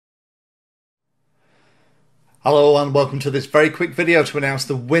Hello and welcome to this very quick video to announce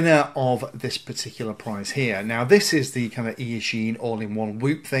the winner of this particular prize here. Now this is the kind of Eachine all-in-one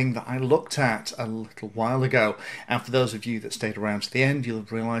Whoop thing that I looked at a little while ago, and for those of you that stayed around to the end you'll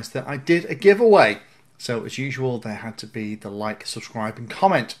have realised that I did a giveaway. So as usual there had to be the like, subscribe and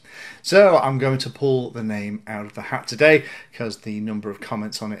comment. So I'm going to pull the name out of the hat today because the number of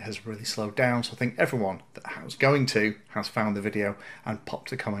comments on it has really slowed down, so I think everyone that I was going to has found the video and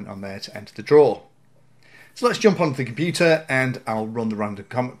popped a comment on there to enter the draw. So let's jump onto the computer and I'll run the random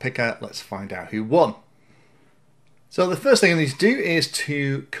comment picker. Let's find out who won. So the first thing I need to do is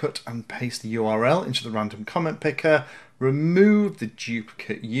to cut and paste the URL into the random comment picker, remove the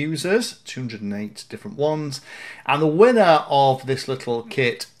duplicate users, 208 different ones, and the winner of this little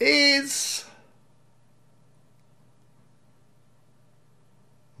kit is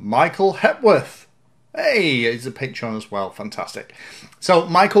Michael Hepworth. Hey, he's a Patreon as well. Fantastic. So,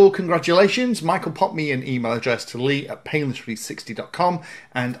 Michael, congratulations. Michael, pop me an email address to lee@painless360.com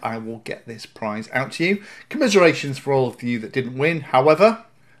and I will get this prize out to you. Commiserations for all of you that didn't win. However,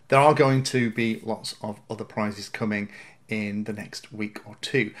 there are going to be lots of other prizes coming in the next week or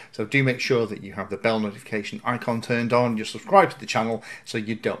two. So do make sure that you have the bell notification icon turned on, you're subscribed to the channel so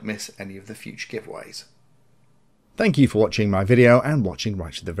you don't miss any of the future giveaways. Thank you for watching my video and watching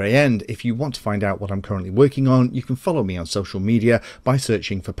right to the very end. If you want to find out what I'm currently working on, you can follow me on social media by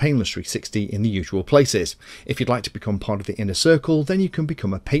searching for Painless360 in the usual places. If you'd like to become part of the inner circle, then you can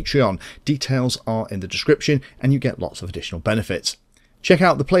become a Patreon. Details are in the description and you get lots of additional benefits. Check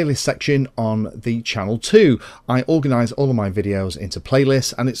out the playlist section on the channel too. I organise all of my videos into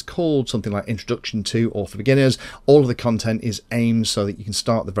playlists and it's called something like Introduction to or for Beginners. All of the content is aimed so that you can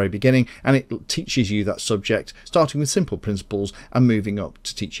start at the very beginning and it teaches you that subject, starting with simple principles and moving up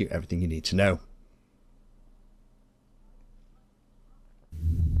to teach you everything you need to know.